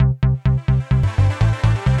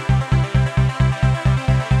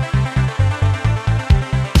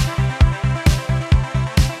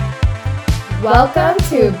Welcome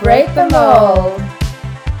to Break the Mold.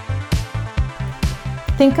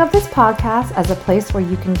 Think of this podcast as a place where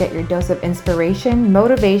you can get your dose of inspiration,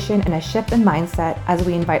 motivation, and a shift in mindset as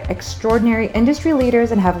we invite extraordinary industry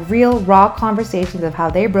leaders and have real, raw conversations of how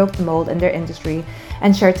they broke the mold in their industry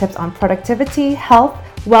and share tips on productivity, health,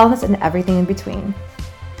 wellness, and everything in between.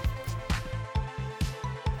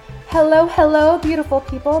 Hello, beautiful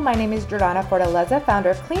people. My name is Jordana Fortaleza,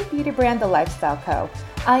 founder of clean beauty brand The Lifestyle Co.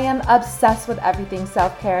 I am obsessed with everything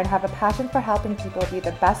self-care and have a passion for helping people be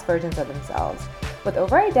the best versions of themselves. With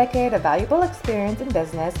over a decade of valuable experience in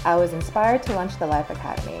business, I was inspired to launch the Life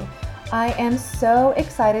Academy. I am so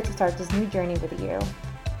excited to start this new journey with you.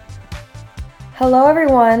 Hello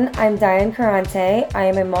everyone, I'm Diane Carante. I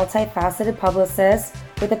am a multifaceted publicist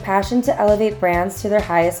with a passion to elevate brands to their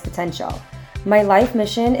highest potential. My life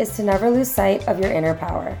mission is to never lose sight of your inner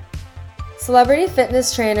power. Celebrity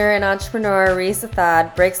fitness trainer and entrepreneur Rhys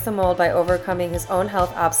Athayde breaks the mold by overcoming his own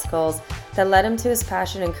health obstacles that led him to his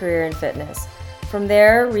passion and career in fitness. From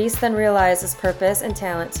there, Rhys then realized his purpose and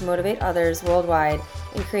talent to motivate others worldwide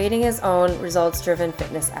in creating his own results-driven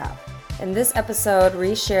fitness app. In this episode,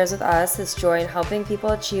 Rhys shares with us his joy in helping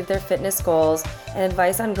people achieve their fitness goals and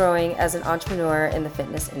advice on growing as an entrepreneur in the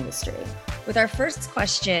fitness industry. With our first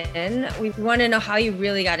question, we want to know how you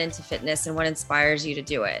really got into fitness and what inspires you to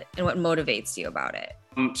do it and what motivates you about it.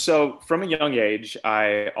 So from a young age,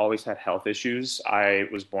 I always had health issues. I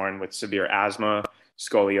was born with severe asthma,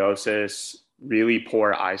 scoliosis, really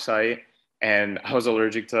poor eyesight, and I was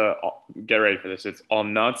allergic to, get ready for this, it's all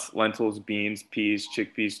nuts, lentils, beans, peas,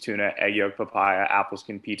 chickpeas, tuna, egg yolk, papaya, apple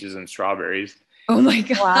skin, peaches, and strawberries. Oh my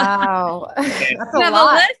God. Wow. That's a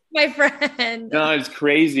lot. List, my friend. No, it's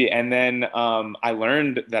crazy. And then I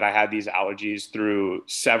learned that I had these allergies through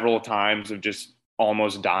several times of just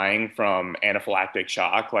almost dying from anaphylactic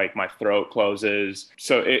shock, like my throat closes.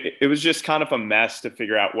 So it was just kind of a mess to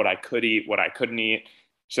figure out what I could eat, what I couldn't eat.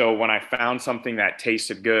 So when I found something that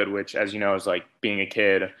tasted good, which, as you know, is like being a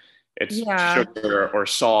kid, it's sugar or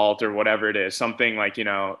salt or whatever it is, something like,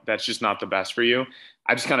 that's just not the best for you.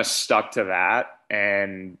 I just kind of stuck to that.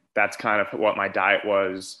 And that's kind of what my diet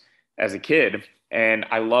was as a kid. And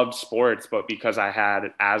I loved sports, but because I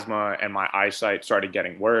had asthma and my eyesight started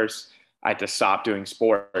getting worse, I had to stop doing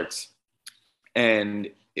sports. And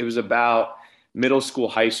it was about middle school,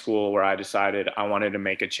 high school, where I decided I wanted to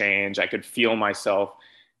make a change. I could feel myself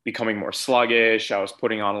becoming more sluggish. I was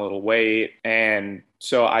putting on a little weight. And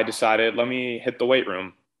so I decided, let me hit the weight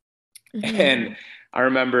room. Mm-hmm. And I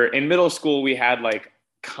remember in middle school, we had like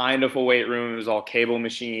kind of a weight room. It was all cable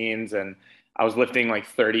machines. And I was lifting like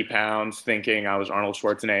 30 pounds thinking I was Arnold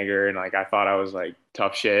Schwarzenegger. And like, I thought I was like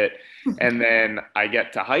tough shit. And then I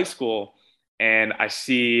get to high school and I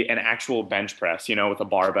see an actual bench press, with a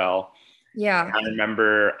barbell. Yeah. I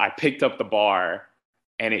remember I picked up the bar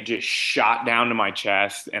and it just shot down to my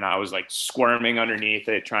chest and I was like squirming underneath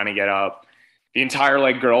it, trying to get up. The entire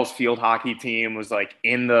like girls field hockey team was like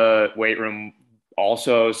in the weight room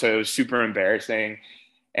also. So it was super embarrassing.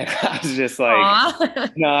 And I was just like,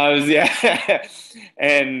 yeah.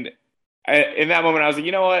 And in that moment I was like,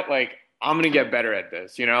 you know what? Like, I'm going to get better at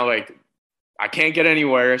this, like I can't get any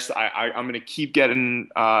worse. I'm going to keep getting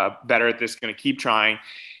better at this, going to keep trying.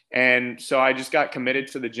 And so I just got committed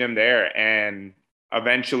to the gym there. And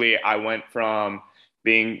eventually I went from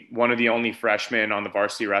being one of the only freshmen on the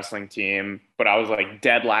varsity wrestling team, but I was like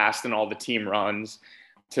dead last in all the team runs,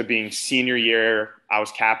 to being senior year. I was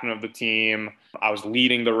captain of the team. I was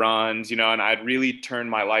leading the runs, and I'd really turned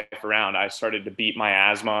my life around. I started to beat my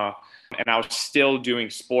asthma and I was still doing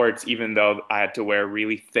sports, even though I had to wear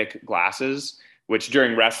really thick glasses, which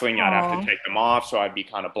during wrestling, I'd have to take them off. So I'd be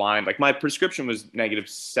kind of blind. Like my prescription was negative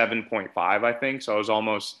 7.5, I think. So I was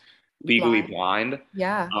almost legally blind.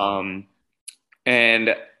 Yeah.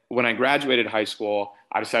 And when I graduated high school,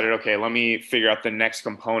 I decided, okay, let me figure out the next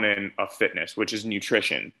component of fitness, which is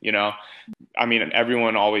nutrition. I mean,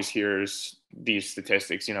 everyone always hears these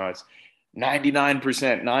statistics, it's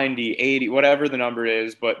 99%, 90, 80, whatever the number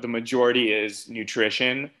is, but the majority is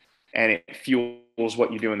nutrition and it fuels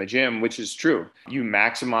what you do in the gym, which is true. You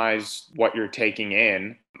maximize what you're taking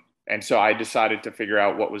in. And so I decided to figure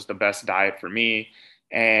out what was the best diet for me.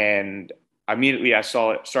 And immediately I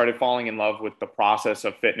started falling in love with the process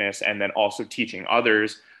of fitness and then also teaching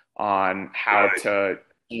others on how to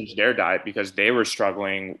change their diet because they were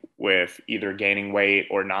struggling with either gaining weight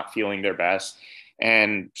or not feeling their best.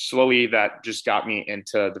 And slowly that just got me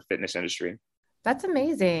into the fitness industry. That's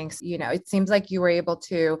amazing. It seems like you were able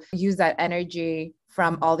to use that energy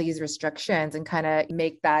from all these restrictions and kind of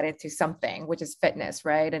make that into something, which is fitness,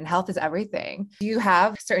 right? And health is everything. Do you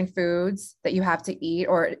have certain foods that you have to eat,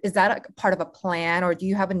 or is that a part of a plan, or do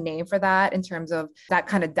you have a name for that in terms of that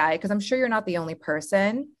kind of diet? Because I'm sure you're not the only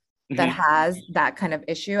person that has that kind of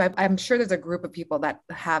issue. I'm sure there's a group of people that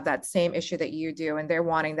have that same issue that you do, and they're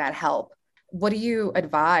wanting that help. What do you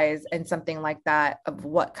advise in something like that of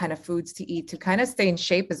what kind of foods to eat to kind of stay in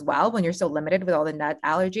shape as well when you're so limited with all the nut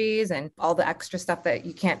allergies and all the extra stuff that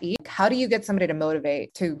you can't eat? How do you get somebody to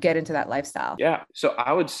motivate to get into that lifestyle? Yeah. So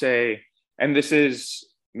I would say, and this is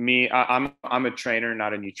me, I'm a trainer,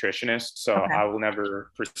 not a nutritionist. So Okay. I will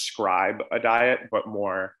never prescribe a diet, but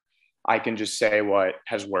more I can just say what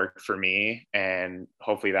has worked for me, and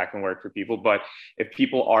hopefully that can work for people. But if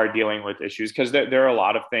people are dealing with issues, because there are a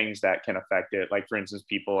lot of things that can affect it. Like, for instance,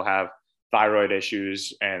 people have thyroid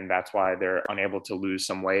issues, and that's why they're unable to lose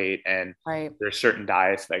some weight. And Right. there's certain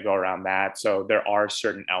diets that go around that. So there are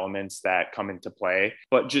certain elements that come into play.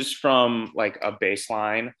 But just from like a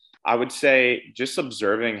baseline, I would say just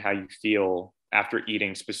observing how you feel after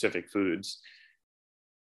eating specific foods.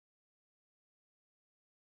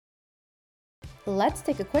 Let's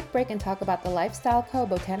take a quick break and talk about the Lifestyle Co.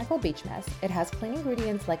 Botanical Beach Mist. It has clean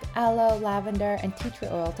ingredients like aloe, lavender, and tea tree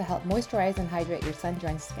oil to help moisturize and hydrate your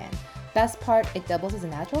sun-drenched skin. Best part, it doubles as a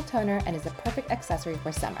natural toner and is a perfect accessory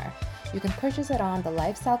for summer. You can purchase it on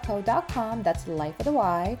thelifestyleco.com, that's life with a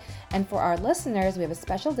Y. And for our listeners, we have a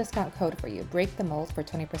special discount code for you, Break the Mold, for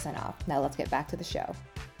 20% off. Now let's get back to the show.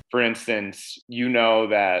 For instance, you know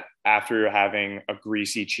that after having a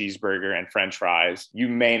greasy cheeseburger and French fries, you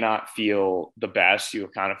may not feel the best. You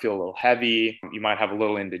kind of feel a little heavy. You might have a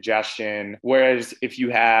little indigestion. Whereas if you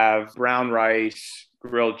have brown rice,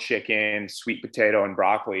 grilled chicken, sweet potato, and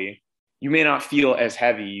broccoli, you may not feel as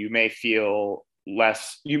heavy. You may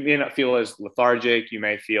not feel as lethargic. You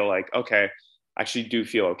may feel like, okay, I actually do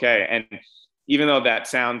feel okay. And even though that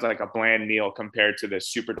sounds like a bland meal compared to this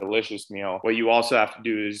super delicious meal, what you also have to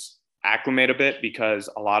do is acclimate a bit, because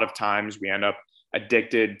a lot of times we end up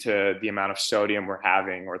addicted to the amount of sodium we're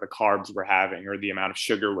having, or the carbs we're having, or the amount of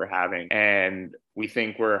sugar we're having. And we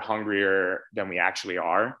think we're hungrier than we actually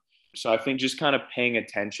are. So I think just kind of paying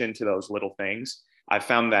attention to those little things. I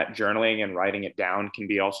found that journaling and writing it down can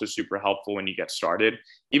be also super helpful when you get started,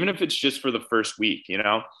 even if it's just for the first week, you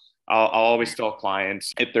know. I'll always tell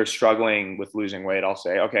clients, if they're struggling with losing weight, I'll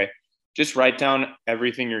say, okay, just write down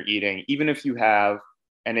everything you're eating. Even if you have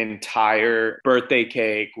an entire birthday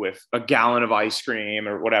cake with a gallon of ice cream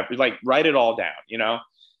or whatever, like write it all down, you know,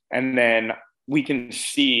 and then we can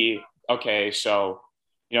see, okay, so,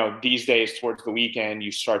 you know, these days towards the weekend,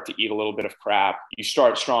 you start to eat a little bit of crap. You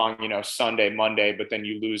start strong, you know, Sunday, Monday, but then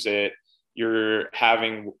you lose it. You're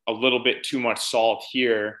having a little bit too much salt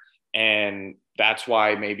here, and that's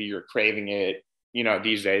why maybe you're craving it, you know,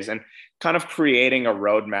 these days. And kind of creating a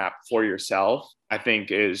roadmap for yourself, I think,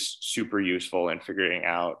 is super useful in figuring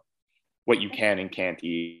out what you can and can't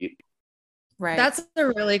eat. Right. That's a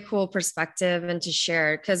really cool perspective and to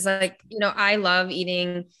share, because, like, you know, I love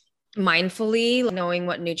eating mindfully, knowing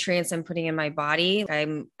what nutrients I'm putting in my body.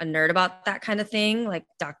 I'm a nerd about that kind of thing, like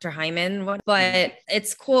Dr. Hyman. But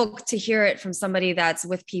it's cool to hear it from somebody that's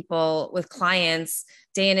with people, with clients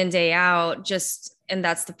day in and day out, and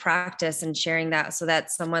that's the practice, and sharing that so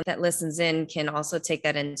that someone that listens in can also take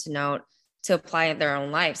that into note to apply in their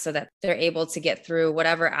own life, so that they're able to get through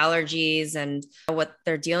whatever allergies and what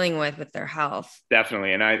they're dealing with their health.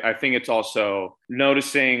 Definitely. And I think it's also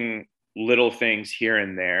noticing little things here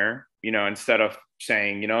and there, you know, instead of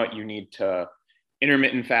saying, you know what, you need to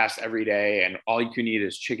intermittent fast every day and all you can eat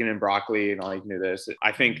is chicken and broccoli and all you can do this.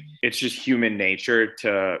 I think it's just human nature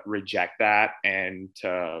to reject that and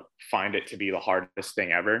to find it to be the hardest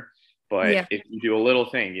thing ever. But if you do a little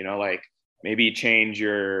thing, you know, like maybe change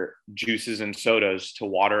your juices and sodas to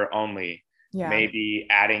water only. Yeah. Maybe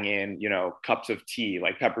adding in, you know, cups of tea,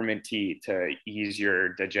 like peppermint tea, to ease your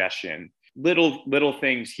digestion. Little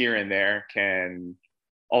things here and there can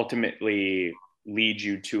ultimately lead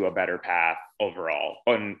you to a better path overall.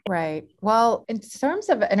 Right. Well, in terms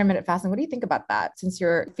of intermittent fasting, what do you think about that? Since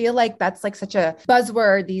feel like that's like such a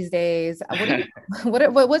buzzword these days. What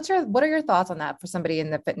are your thoughts on that for somebody in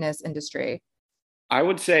the fitness industry? I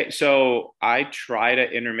would say, so I try to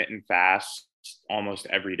intermittent fast almost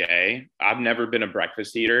every day. I've never been a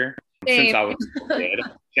breakfast eater. Same. Since I was a kid.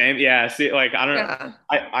 Same. Yeah. See, like, I don't know.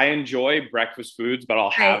 I enjoy breakfast foods, but I'll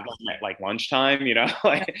have them at like lunchtime, you know,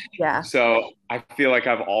 like, so I feel like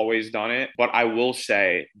I've always done it, but I will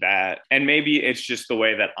say that, and maybe it's just the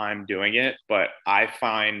way that I'm doing it, but I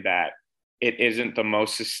find that it isn't the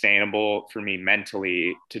most sustainable for me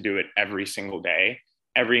mentally to do it every single day.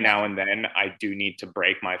 every now and then I do need to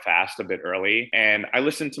break my fast a bit early. And I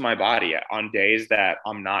listen to my body. On days that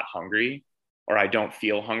I'm not hungry or I don't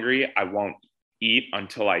feel hungry, I won't eat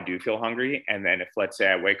until I do feel hungry. And then if, let's say,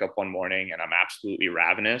 I wake up one morning and I'm absolutely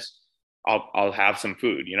ravenous, I'll have some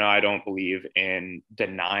food. I don't believe in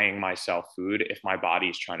denying myself food if my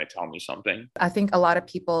body's trying to tell me something. I think a lot of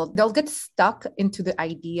people, they'll get stuck into the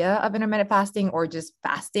idea of intermittent fasting or just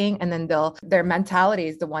fasting. And then their mentality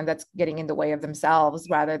is the one that's getting in the way of themselves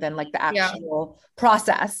rather than like the actual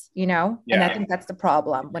process, And I think that's the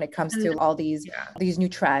problem when it comes to all these new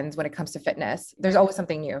trends, when it comes to fitness. There's always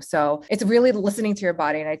something new. So it's really listening to your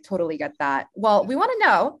body. And I totally get that. Well, we want to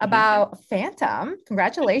know about Phantom.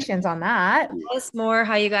 Congratulations on that. Tell us more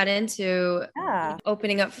how you got into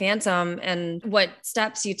opening up Phantom and what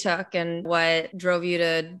steps you took and what drove you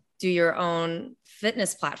to do your own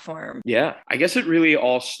fitness platform. Yeah, I guess it really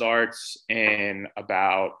all starts in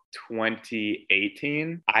about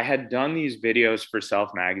 2018. I had done these videos for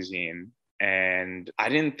Self Magazine and I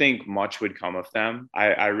didn't think much would come of them.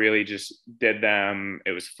 I really just did them.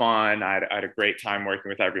 It was fun. I had a great time working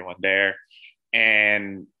with everyone there.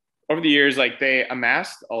 And over the years, like, they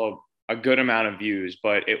amassed a good amount of views,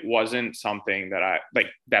 but it wasn't something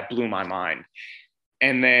that blew my mind.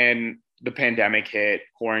 And then the pandemic hit,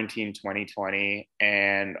 quarantine 2020,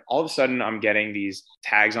 and all of a sudden I'm getting these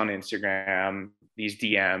tags on Instagram, these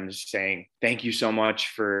DMs saying, "Thank you so much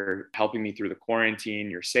for helping me through the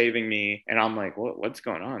quarantine. You're saving me." And I'm like, what's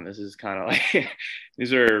going on? This is kind of like,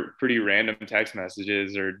 these are pretty random text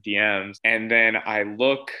messages or DMs. And then I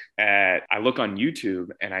look on YouTube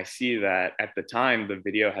and I see that at the time the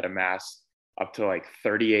video had amassed up to like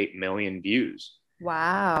 38 million views.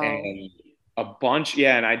 Wow. And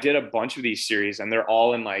and I did a bunch of these series and they're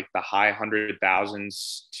all in like the high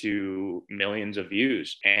 100,000s to millions of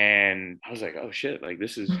views. And I was like, oh shit, like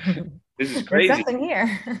this is crazy. There's something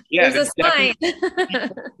here. Yeah, there's a sign.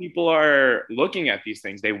 People are looking at these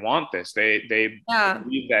things. They want this. They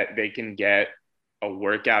believe that they can get a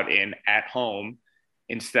workout in at home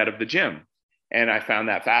instead of the gym. And I found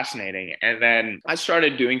that fascinating. And then I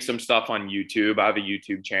started doing some stuff on YouTube. I have a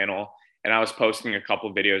YouTube channel. And I was posting a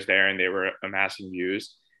couple of videos there and they were amassing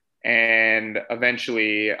views. And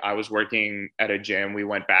eventually I was working at a gym. We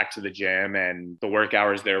went back to the gym and the work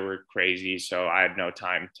hours there were crazy. So I had no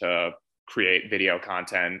time to create video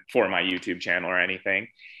content for my YouTube channel or anything.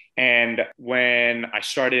 And when I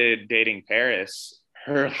started dating Paris,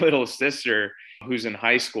 her little sister, who's in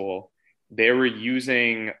high school, they were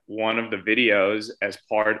using one of the videos as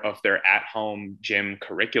part of their at-home gym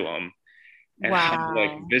curriculum. And I'm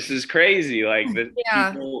like, this is crazy. Like,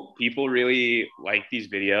 people really like these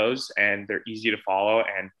videos and they're easy to follow.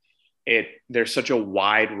 And there's such a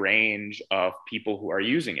wide range of people who are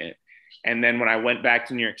using it. And then when I went back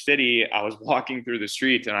to New York City, I was walking through the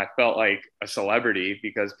streets and I felt like a celebrity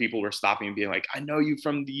because people were stopping and being like, I know you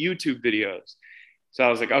from the YouTube videos. So I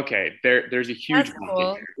was like, okay, there's a huge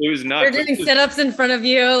cool. It was nuts. They're doing sit-ups in front of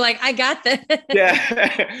you. Like, I got this.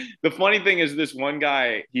 Yeah. The funny thing is this one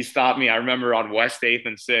guy, he stopped me. I remember on West 8th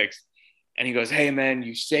and 6th. And he goes, "Hey man,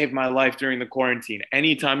 you saved my life during the quarantine.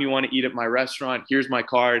 Anytime you want to eat at my restaurant, here's my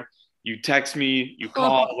card. You text me, you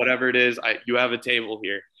call, whatever it is. You have a table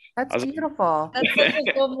here." That's beautiful. That's such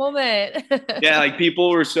a cool moment. Yeah, like people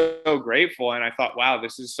were so grateful. And I thought, wow,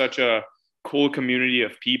 this is such a cool community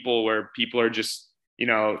of people where people are just,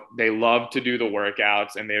 they love to do the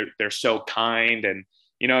workouts and they're so kind. And,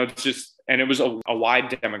 it's just, and it was a wide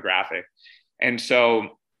demographic. And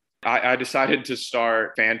so I decided to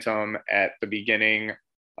start Phantom at the beginning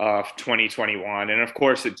of 2021. And of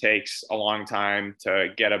course, it takes a long time to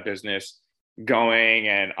get a business going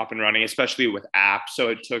and up and running, especially with apps. So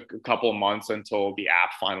it took a couple of months until the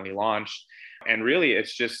app finally launched. And really,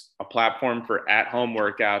 it's just a platform for at-home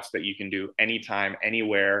workouts that you can do anytime,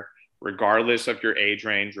 anywhere, regardless of your age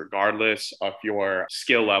range, regardless of your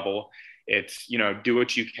skill level. It's, do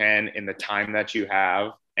what you can in the time that you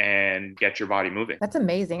have and get your body moving. That's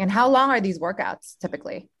amazing. And how long are these workouts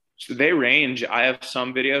typically? So they range. I have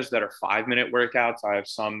some videos that are 5-minute workouts. I have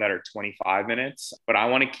some that are 25 minutes, but I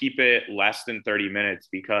want to keep it less than 30 minutes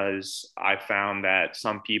because I found that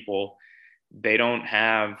some people, they don't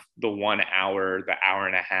have the 1 hour, the hour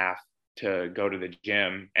and a half to go to the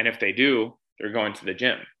gym. And if they do, they're going to the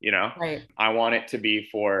gym, Right. I want it to be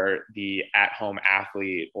for the at-home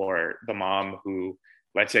athlete or the mom who,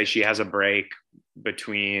 let's say she has a break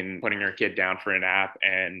between putting her kid down for a nap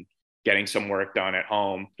and getting some work done at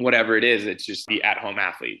home, whatever it is, it's just the at-home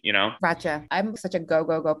athlete, you know? Gotcha. I'm such a go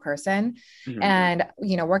person. Mm-hmm. And,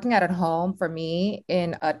 working out at home for me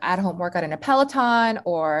in an at-home workout in a Peloton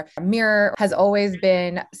or a mirror has always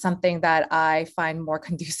been something that I find more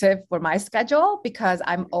conducive for my schedule, because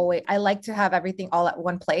I like to have everything all at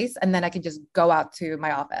one place, and then I can just go out to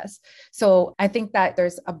my office. So I think that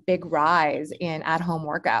there's a big rise in at-home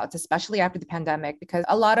workouts, especially after the pandemic, because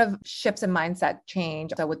a lot of shifts in mindset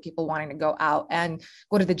change. So with people wanting to go out and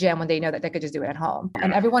go to the gym when they know that they could just do it at home.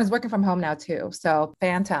 And everyone is working from home now too. So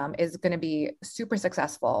Phantom is going to be super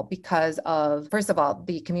successful because of, first of all,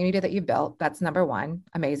 the community that you built. That's number one.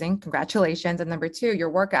 Amazing. Congratulations. And number two,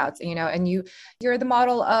 your workouts, and you're the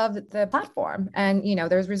model of the platform, and,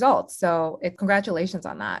 there's results. So congratulations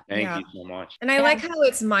on that. Thank you so much. And I like how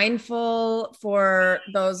it's mindful for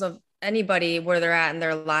those of anybody where they're at in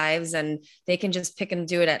their lives, and they can just pick and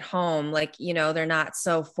do it at home. Like, they're not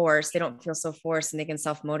so forced. They don't feel so forced, and they can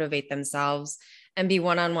self-motivate themselves and be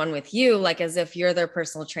one-on-one with you, like as if you're their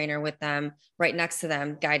personal trainer with them, right next to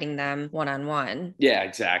them, guiding them one-on-one. Yeah,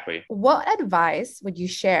 exactly. What advice would you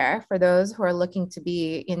share for those who are looking to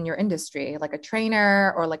be in your industry, like a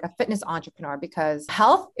trainer or like a fitness entrepreneur? Because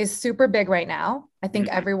health is super big right now. I think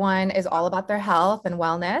everyone is all about their health and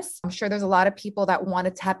wellness. I'm sure there's a lot of people that want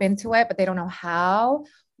to tap into it, but they don't know how.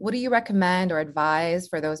 What do you recommend or advise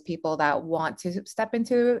for those people that want to step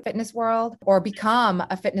into fitness world or become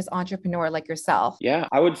a fitness entrepreneur like yourself? Yeah,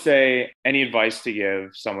 I would say any advice to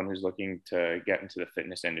give someone who's looking to get into the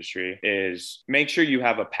fitness industry is make sure you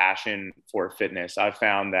have a passion for fitness. I've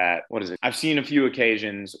found that, I've seen a few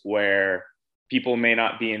occasions where people may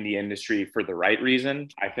not be in the industry for the right reason.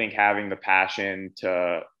 I think having the passion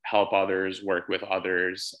to help others, work with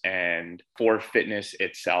others, and for fitness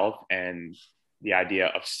itself, and the idea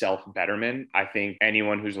of self-betterment, I think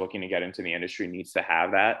anyone who's looking to get into the industry needs to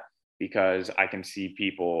have that, because I can see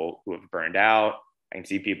people who have burned out. I can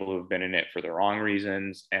see people who've been in it for the wrong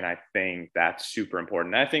reasons. And I think that's super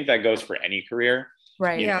important. And I think that goes for any career.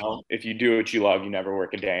 Right. You know, if you do what you love, you never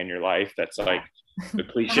work a day in your life. That's like the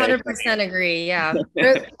cliche. 100% agree. Yeah.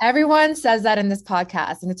 Everyone says that in this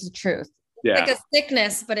podcast, and it's the truth. Yeah. Like a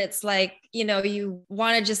sickness, but it's like, you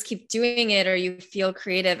want to just keep doing it, or you feel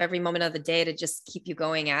creative every moment of the day to just keep you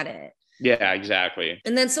going at it. Yeah, exactly.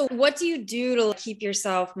 And then, so what do you do to keep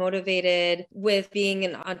yourself motivated with being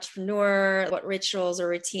an entrepreneur? What rituals or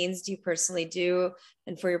routines do you personally do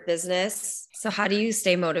and for your business? So how do you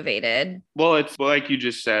stay motivated? Well, it's like you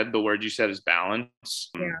just said, the word you said is balance.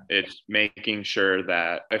 Yeah. It's making sure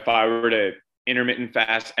that if I were to intermittent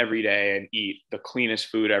fast every day and eat the cleanest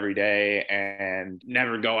food every day and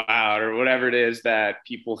never go out, or whatever it is that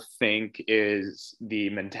people think is the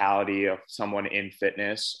mentality of someone in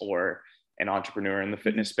fitness or an entrepreneur in the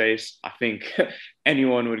fitness space, I think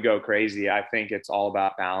anyone would go crazy. I think it's all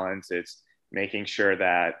about balance. It's making sure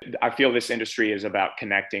that, I feel this industry is about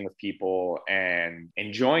connecting with people and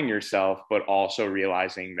enjoying yourself, but also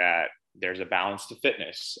realizing that there's a balance to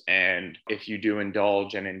fitness. And if you do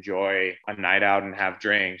indulge and enjoy a night out and have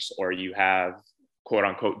drinks, or you have quote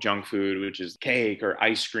unquote junk food, which is cake or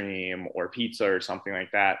ice cream or pizza or something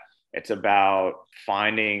like that, it's about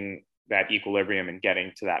finding that equilibrium and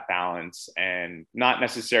getting to that balance, and not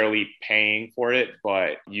necessarily paying for it,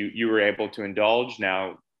 but you were able to indulge.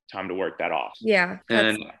 Now time to work that off. Yeah.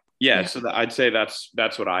 And so I'd say that's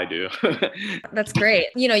what I do. That's great.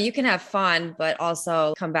 You can have fun, but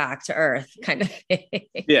also come back to earth kind of thing.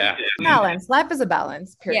 Yeah. Balance. Life is a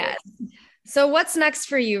balance, period. Yes. So what's next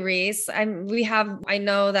for you, Rhys? I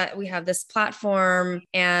know that we have this platform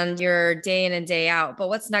and you're day in and day out, but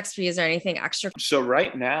what's next for you? Is there anything extra? So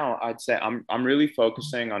right now, I'd say I'm really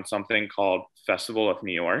focusing on something called Festival of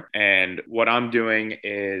New York. And what I'm doing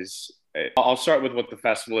is, I'll start with what the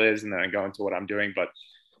festival is and then I go into what I'm doing. But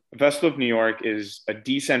the Festival of New York is a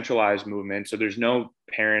decentralized movement. So there's no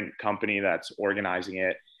parent company that's organizing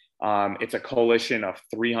it. It's a coalition of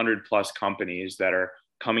 300 plus companies that are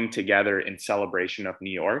coming together in celebration of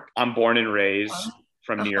New York. I'm born and raised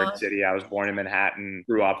from New York City. I was born in Manhattan,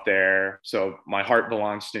 grew up there. So my heart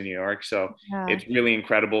belongs to New York. So it's really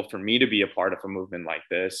incredible for me to be a part of a movement like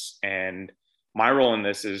this. And my role in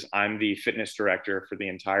this is I'm the fitness director for the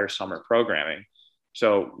entire summer programming.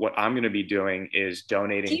 So what I'm going to be doing is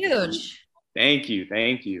donating. Huge. Thank you.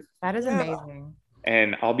 That is amazing.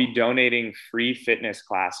 And I'll be donating free fitness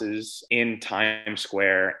classes in Times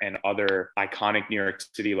Square and other iconic New York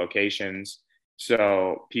City locations,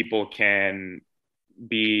 so people can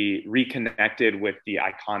be reconnected with the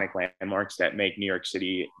iconic landmarks that make New York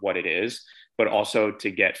City what it is, but also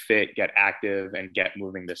to get fit, get active, and get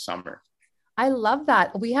moving this summer. I love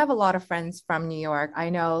that. We have a lot of friends from New York. I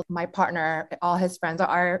know my partner, all his friends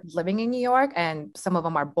are living in New York, and some of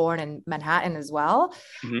them are born in Manhattan as well.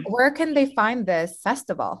 Mhm. Where can they find this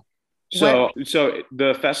festival? What? So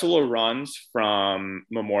the festival runs from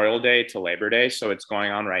Memorial Day to Labor Day, so it's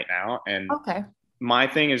going on right now. And Okay. my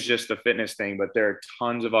thing is just the fitness thing, but there are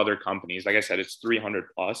tons of other companies. Like I said, it's 300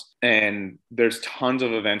 plus, and there's tons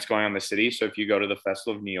of events going on in the city. So if you go to the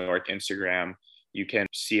Festival of New York Instagram, you can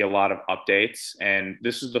see a lot of updates. And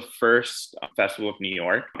this is the first Festival of New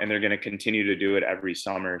York, and they're going to continue to do it every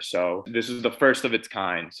summer. So this is the first of its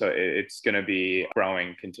kind. So it's going to be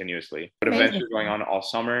growing continuously. But events Amazing. are going on all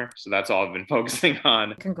summer. So that's all I've been focusing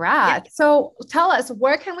on. Congrats. So tell us,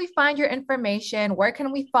 where can we find your information? Where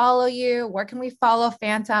can we follow you? Where can we follow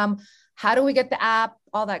Phantom? How do we get the app?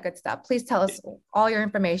 All that good stuff. Please tell us all your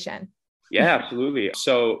information. Yeah, absolutely.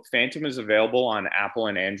 So Phantom is available on Apple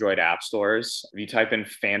and Android app stores. If you type in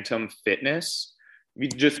Phantom Fitness, if you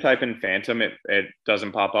just type in Phantom, it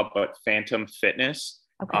doesn't pop up, but Phantom Fitness,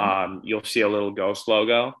 Okay. you'll see a little ghost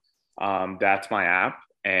logo. That's my app.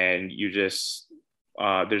 And you just,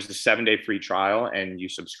 there's the 7-day free trial and you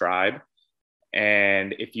subscribe.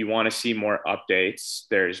 And if you want to see more updates,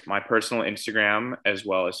 there's my personal Instagram as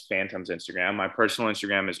well as Phantom's Instagram. My personal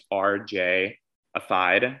Instagram is RJ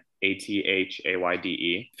Athayde,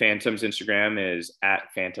 Athayde. Phantom's Instagram is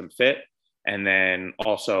at Phantom Fit. And then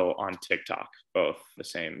also on TikTok, both the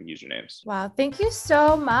same usernames. Wow. Thank you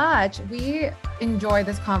so much. We enjoy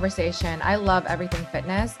this conversation. I love everything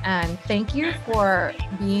fitness. And thank you for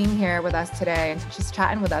being here with us today and just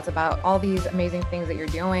chatting with us about all these amazing things that you're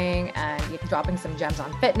doing and you're dropping some gems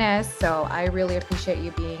on fitness. So I really appreciate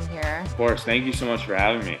you being here. Of course. Thank you so much for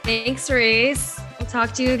having me. Thanks, Rhys. We'll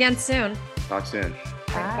talk to you again soon. Talk soon.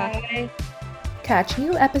 Bye. Catch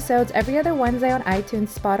new episodes every other Wednesday on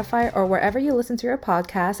iTunes, Spotify, or wherever you listen to your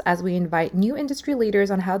podcasts as we invite new industry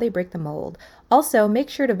leaders on how they break the mold. Also, make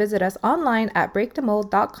sure to visit us online at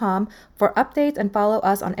breakthemold.com for updates and follow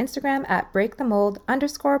us on Instagram at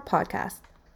breakthemold_podcast.